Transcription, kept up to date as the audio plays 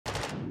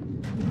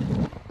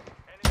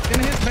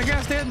That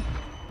gas dead.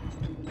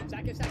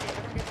 Second.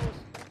 Everyone get close.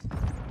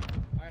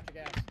 Alright,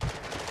 your gas.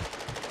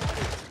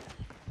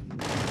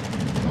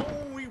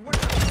 Oh, he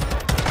went.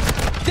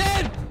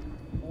 Dead.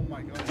 Oh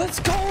my god. Let's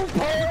go,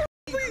 bro.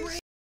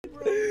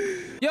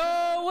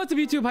 Yo, what's up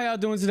YouTube? How y'all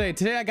doing today?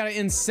 Today I got an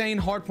insane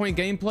hardpoint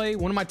gameplay.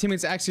 One of my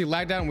teammates actually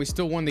lagged out and we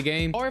still won the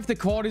game. Or if the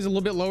quality is a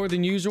little bit lower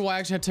than usual, I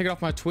actually had to take it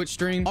off my Twitch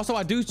stream. Also,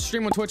 I do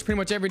stream on Twitch pretty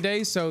much every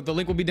day, so the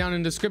link will be down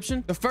in the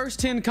description. The first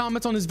 10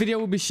 comments on this video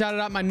will be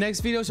shouted out in my next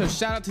video, so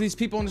shout out to these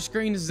people on the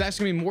screen. This is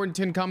actually gonna be more than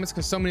 10 comments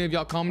because so many of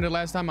y'all commented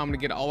last time. I'm gonna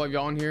get all of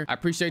y'all on here. I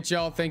appreciate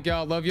y'all. Thank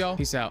y'all. Love y'all.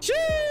 Peace out.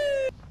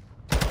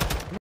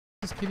 Where's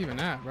this kid even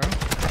at, bro?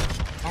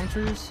 Palm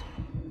trees?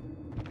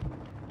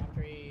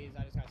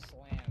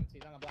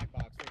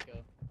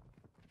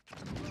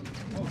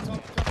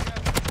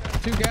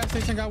 Two gas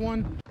station, got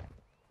one.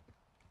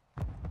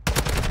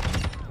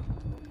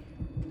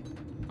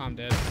 I'm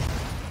dead.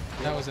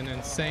 That was an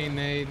insane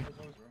nade.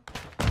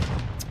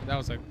 That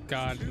was a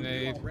god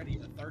nade. Already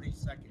in 30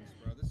 seconds,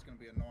 bro. This is gonna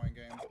be an annoying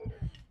game. I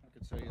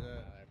can tell you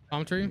that.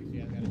 Palm tree.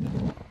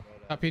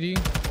 Top PD.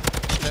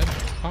 Dead.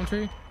 Palm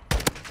tree.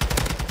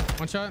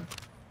 One shot.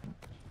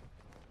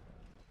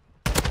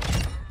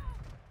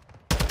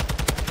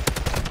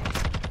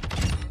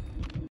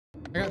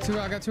 I got two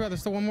out. There's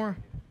still one more.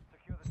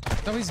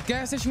 Oh, he's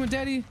gas station with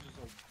daddy.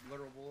 Just a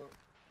literal bullet.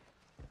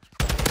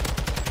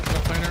 No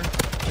planer.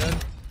 Dead.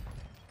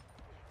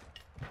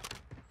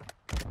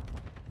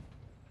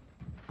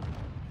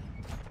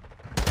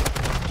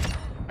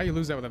 How you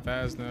lose that with a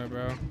VAZNEV,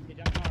 bro?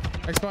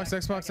 Xbox.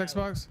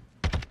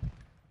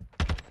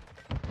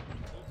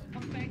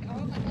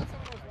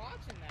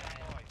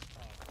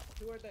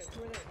 Who are they?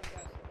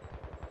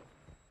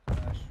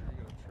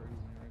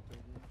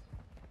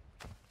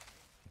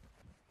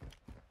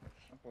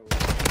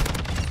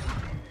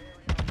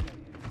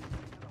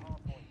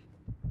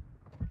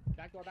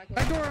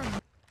 Back door.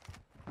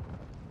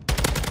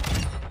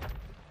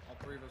 All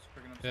three of us are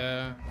picking up.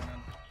 Yeah.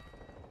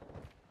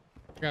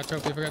 I got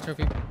trophy.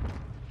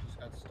 Just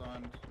got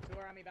stunned. Two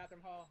are on me,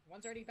 bathroom hall.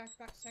 One's already back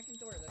second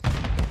door.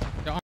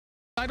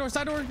 Yeah,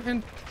 side door,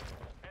 and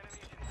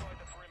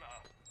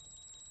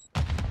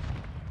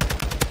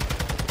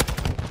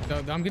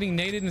yo, I'm getting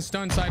naded and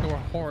stunned side door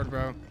hard,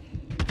 bro.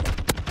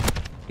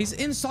 He's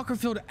in soccer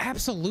field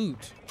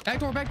absolute. Back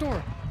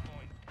door.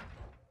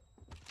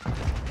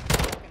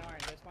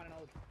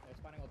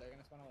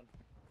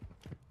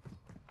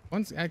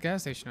 One's at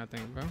gas station, I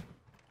think, bro.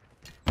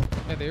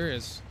 Yeah, there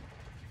is.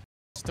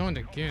 Stunned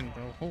again,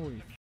 bro.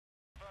 Holy.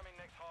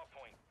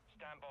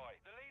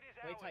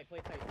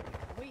 Play tight.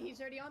 Wait, he's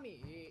already on me.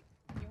 He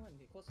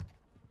close.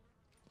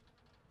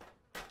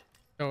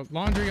 Yo,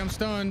 laundry, I'm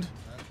stunned.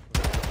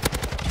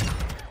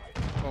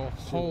 Oh,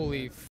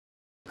 holy f.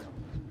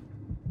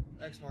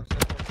 Xbox.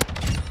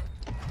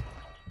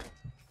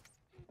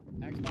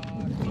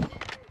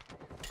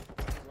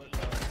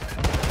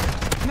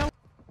 No. No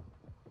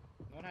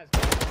one has.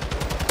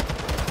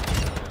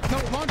 No,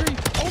 laundry.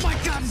 Oh my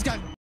god, he's got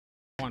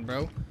one,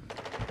 bro.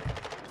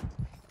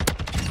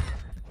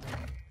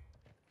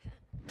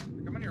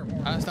 Come in here,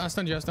 horn. I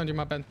stunned you,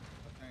 my bad.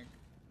 I think.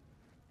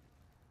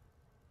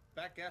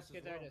 Back gas as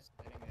Kids well. are just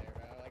sitting there,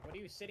 bro. Like, what are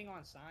you sitting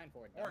on sign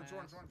for? Orange.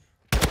 Dumbass?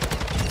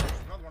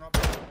 Another one up.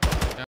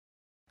 Yeah.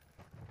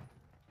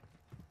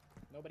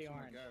 Nobody Oh my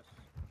orange. gosh.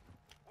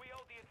 We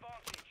hold the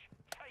advantage.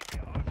 Take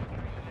it. I'm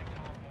preparing the next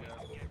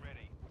hardpoint. Get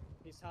ready.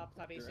 He's top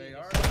AC. Your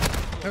AR?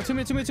 No, two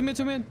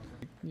mid.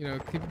 You know,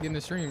 keep getting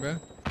the stream, bro.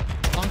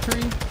 Palm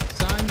tree,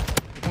 sign,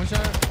 one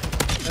shot.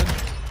 Dead.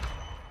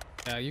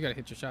 Yeah, you gotta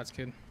hit your shots,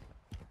 kid.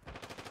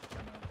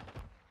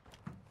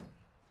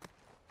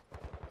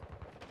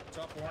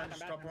 Top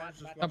orange.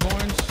 Up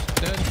orange,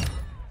 dead. Thank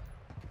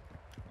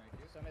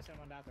you. So missing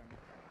one bathroom.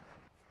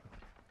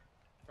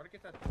 Try to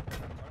get that.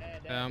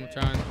 Yeah, I'm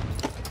trying.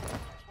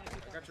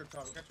 I got your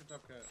top cut.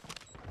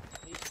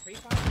 He's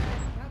pre-fire.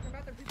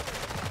 Bathroom,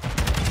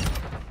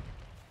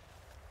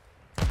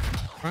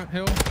 Front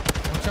hill,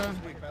 one shot.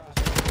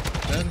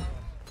 Dead.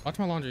 Watch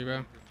my laundry,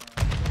 bro.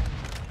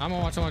 I'm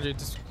gonna watch the laundry.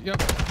 Just, yep,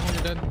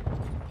 laundry dead.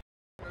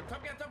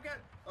 Top cat.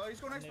 Oh, he's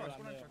going Xbox.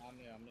 I'm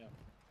new.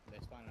 They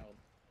spawn old.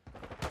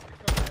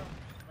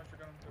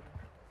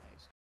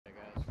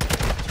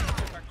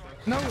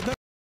 No,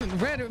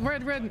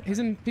 red. He's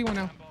in P1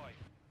 now.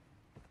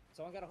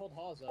 Someone gotta hold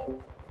halls up.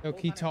 Yo,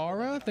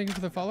 Kitara, thank you for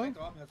the follow.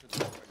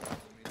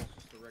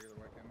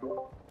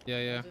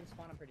 Yeah. One's in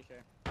spawn, I'm pretty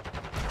sure.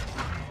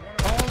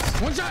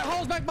 Halls. One shot,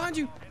 Halls back behind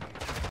you.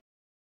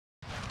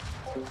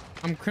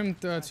 I'm crim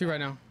 2 right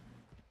now.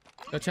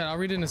 Yo, chat, I'll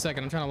read it in a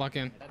second. I'm trying to lock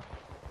in.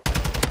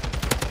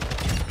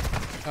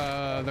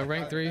 The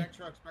rank 3. Back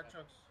trucks.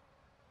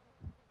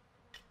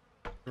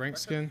 Rank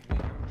skin.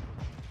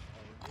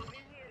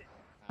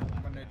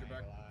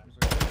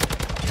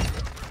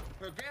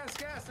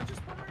 Gas. I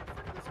just put right in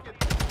front of this kid.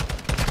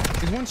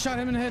 He's one shot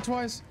him in the head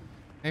twice.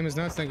 Aim is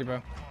nuts. Thank you,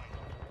 bro.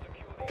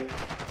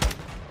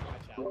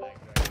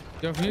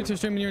 Yo, if you're new to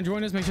stream and you're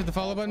enjoying this, make sure to hit the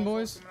follow button,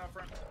 boys.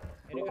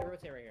 Hit a good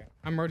rotate right here.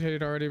 I'm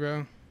rotated already,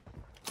 bro.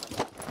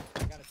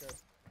 I got a choke.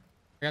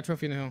 I got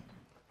trophy in the hill.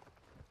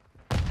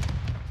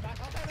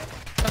 Back, out there, man.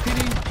 Top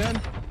PD,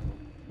 dead.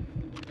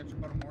 Got your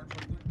bottom orange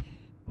real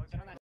quick. Sit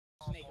on that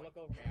snake. Look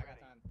over me. I got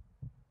time.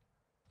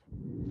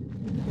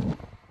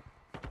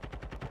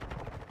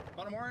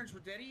 Bottom orange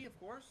with Daddy, of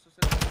course.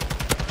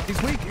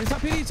 He's weak. He's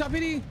top PD, top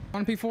PD.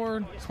 On P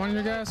forward. Spawning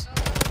your gas.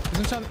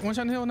 He's one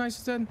shot in the hill. Nice,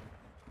 he's dead.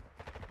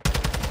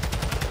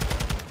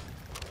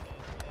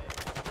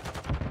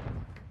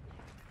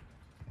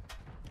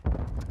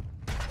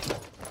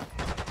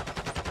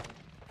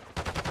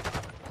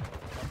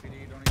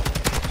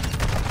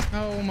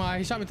 Oh my,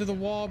 he shot me through the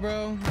wall,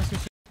 bro. Nice good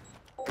shit.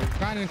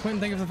 Ryan and Quentin,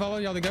 thank you for the follow.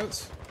 Y'all the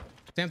goats.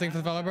 Sam, thank you for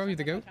the follow, bro. You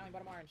the goat. Counting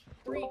bottom orange.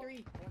 Three.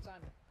 One's on.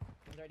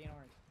 One's already in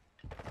orange.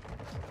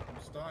 I'm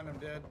stunned, I'm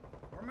dead.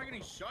 Where am I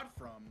getting shot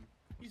from?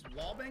 He's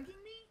wall banking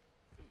me?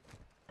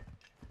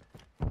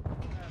 That's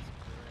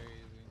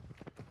crazy.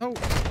 Oh,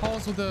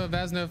 Paul's with the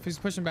VAZNEV. He's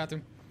pushing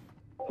bathroom.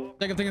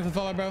 Jacob, thank you for the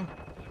follow, bro. I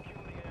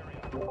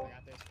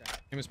got this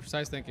crap. Game is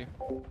precise, thank you.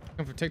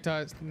 Come for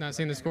TikTok, not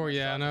seeing the score.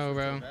 Yeah, I know,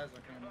 bro. Confirming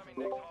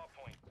next hard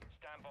point.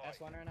 Stand by. That's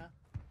one right now.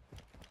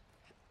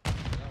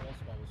 That wall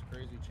spot was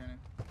crazy, Channing.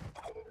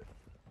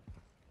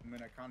 I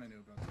mean, I kinda knew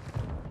about that.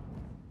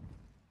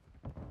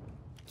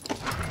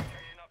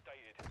 Location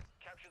updated.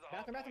 Capture the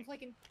hard Bathroom point.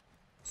 flanking.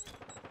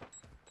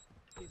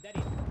 He's dead.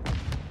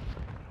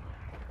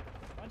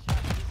 One shot.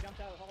 He jumped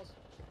out of halls.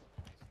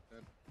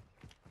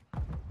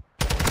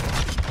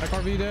 Back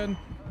RV dead.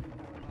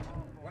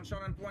 One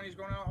shot on point, he's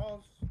going out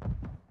halls.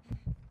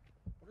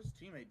 What is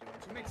teammate doing?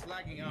 Teammate's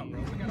lagging out,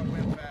 bro. We gotta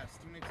win fast.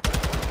 Teammate's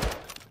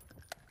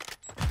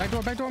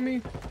Back door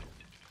me.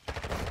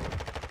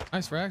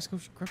 Nice frags. Go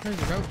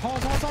crazy, bro.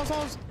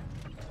 Halls.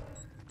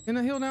 In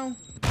the hill now.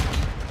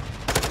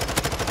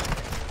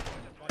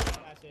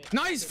 That's it.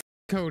 Nice,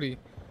 Cody.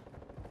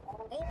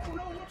 Oh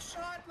no, what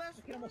shot?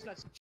 Last He almost got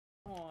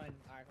on. Alright,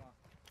 come on.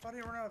 thought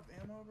he ran out of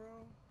ammo,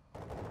 bro.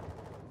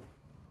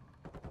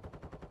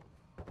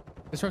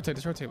 Let's rotate,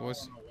 boys. I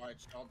don't know why it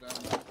shot down.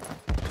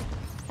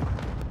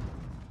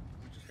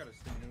 We just gotta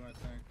stay new, I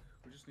think.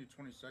 We just need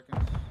 20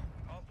 seconds.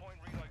 Hard point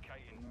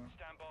relocating.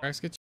 Stand by. Frags,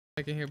 get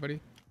back in here,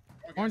 buddy.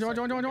 Okay, Orange.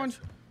 Flanking orange.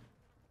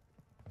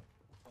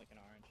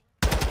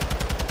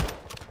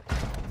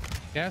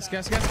 Gas.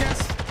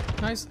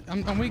 Nice.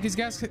 I'm weak. He's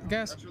gas.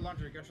 Got your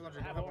laundry.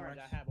 I have orange.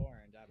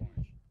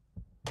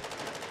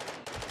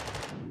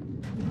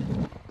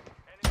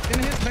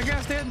 Didn't hit. That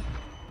gas dead.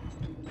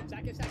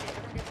 Sack it.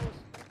 Everyone get close.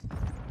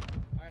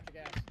 Alright,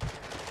 your gas.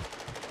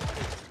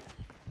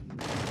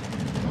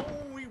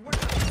 Oh, he went.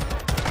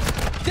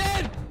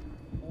 Dead.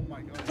 Oh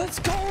my god. Let's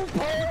go,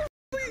 Paul.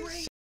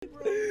 Crazy,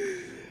 bro.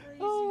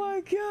 Oh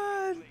my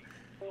god.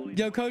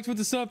 Yo, coach, with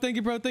the sub. Thank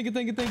you, bro. Thank you,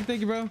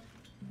 bro.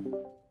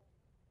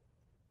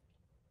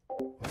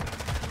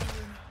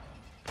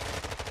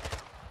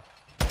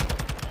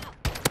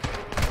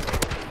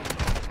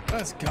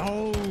 Let's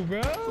go,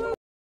 bro.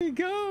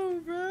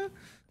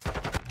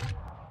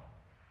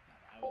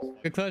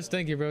 Good clutch.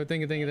 Thank you, bro.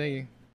 Thank you.